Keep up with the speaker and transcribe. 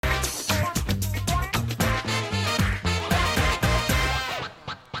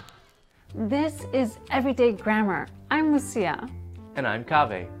This is Everyday Grammar. I'm Lucia. And I'm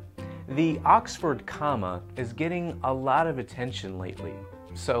Kaveh. The Oxford comma is getting a lot of attention lately,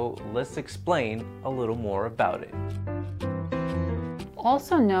 so let's explain a little more about it.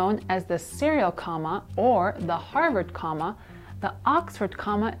 Also known as the serial comma or the Harvard comma, the Oxford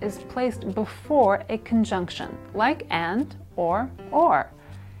comma is placed before a conjunction, like and or,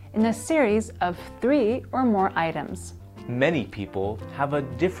 in a series of 3 or more items. Many people have a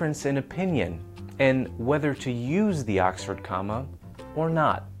difference in opinion in whether to use the Oxford comma or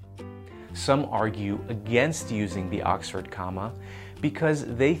not. Some argue against using the Oxford comma because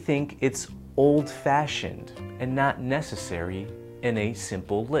they think it's old-fashioned and not necessary in a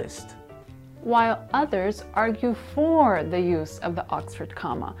simple list, while others argue for the use of the Oxford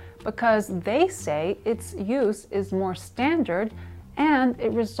comma because they say its use is more standard and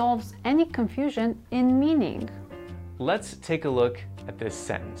it resolves any confusion in meaning. Let's take a look at this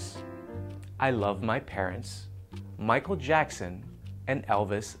sentence. I love my parents, Michael Jackson, and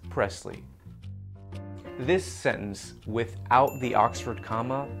Elvis Presley. This sentence without the Oxford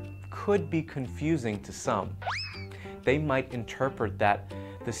comma could be confusing to some. They might interpret that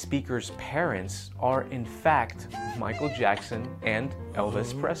the speaker's parents are in fact Michael Jackson and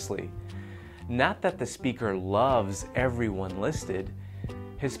Elvis Presley. Not that the speaker loves everyone listed,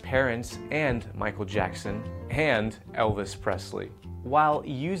 his parents and Michael Jackson and Elvis Presley. While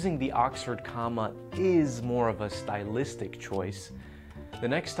using the Oxford comma is more of a stylistic choice, the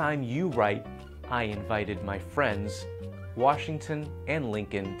next time you write, I invited my friends, Washington and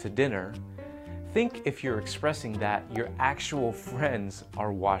Lincoln to dinner, think if you're expressing that your actual friends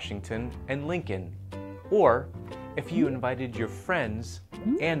are Washington and Lincoln, or if you invited your friends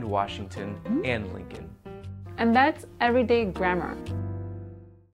and Washington and Lincoln. And that's Everyday Grammar.